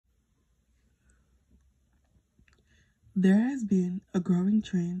There has been a growing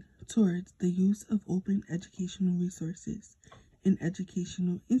trend towards the use of open educational resources in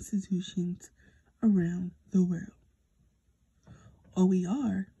educational institutions around the world.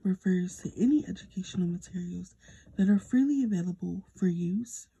 OER refers to any educational materials that are freely available for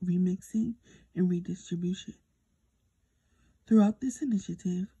use, remixing, and redistribution. Throughout this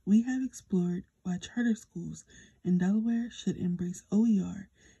initiative, we have explored why charter schools in Delaware should embrace OER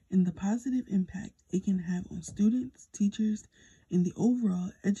and the positive impact it can have on students, teachers, and the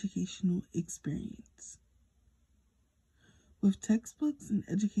overall educational experience. With textbooks and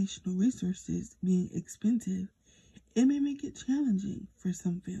educational resources being expensive, it may make it challenging for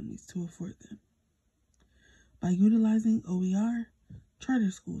some families to afford them. By utilizing OER,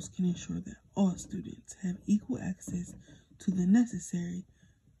 charter schools can ensure that all students have equal access to the necessary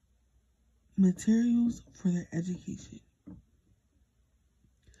materials for their education.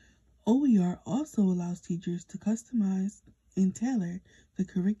 OER also allows teachers to customize and tailor the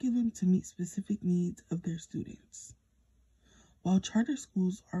curriculum to meet specific needs of their students. While charter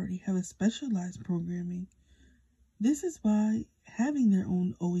schools already have a specialized programming, this is why having their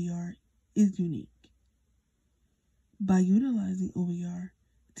own OER is unique. By utilizing OER,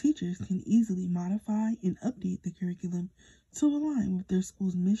 teachers can easily modify and update the curriculum to align with their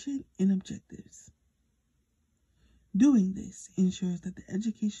school's mission and objectives. Doing this ensures that the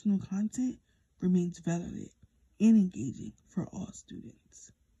educational content remains relevant and engaging for all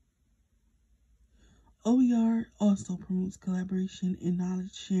students. OER also promotes collaboration and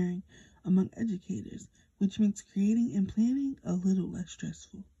knowledge sharing among educators, which makes creating and planning a little less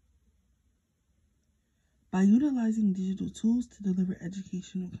stressful. By utilizing digital tools to deliver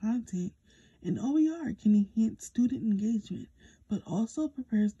educational content, an OER can enhance student engagement, but also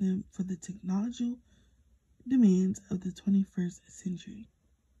prepares them for the technological demands of the 21st century.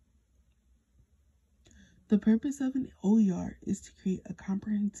 The purpose of an OER is to create a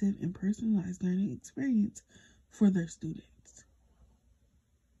comprehensive and personalized learning experience for their students.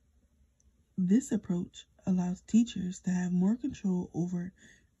 This approach allows teachers to have more control over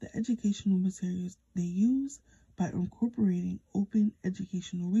the educational materials they use by incorporating open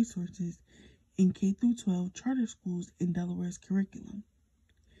educational resources in K-12 charter schools in Delaware's curriculum.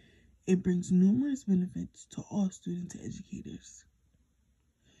 It brings numerous benefits to all students and educators.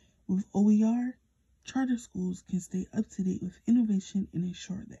 With OER, charter schools can stay up to date with innovation and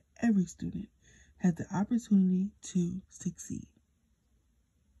ensure that every student has the opportunity to succeed.